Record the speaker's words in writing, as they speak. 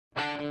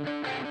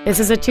This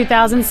is a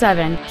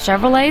 2007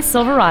 Chevrolet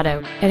Silverado.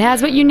 It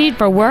has what you need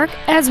for work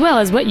as well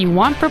as what you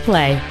want for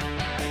play.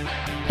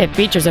 It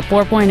features a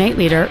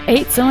 4.8-liter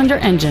 8-cylinder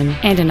engine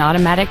and an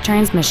automatic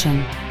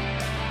transmission.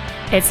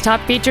 Its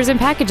top features and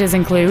packages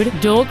include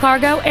dual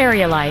cargo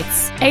area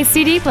lights, a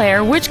CD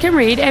player which can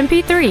read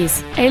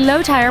MP3s, a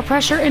low tire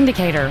pressure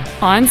indicator,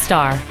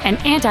 OnStar, an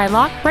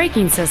anti-lock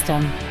braking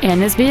system,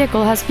 and this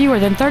vehicle has fewer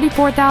than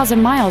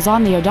 34,000 miles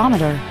on the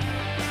odometer.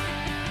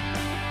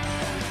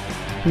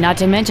 Not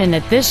to mention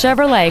that this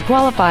Chevrolet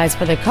qualifies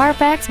for the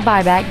Carfax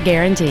buyback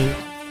guarantee.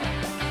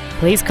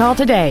 Please call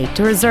today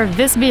to reserve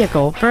this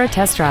vehicle for a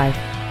test drive.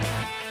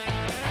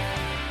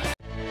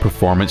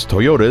 Performance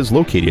Toyota is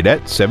located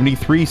at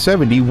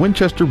 7370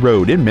 Winchester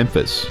Road in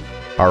Memphis.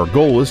 Our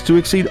goal is to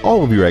exceed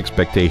all of your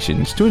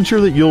expectations to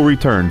ensure that you'll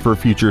return for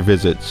future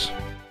visits.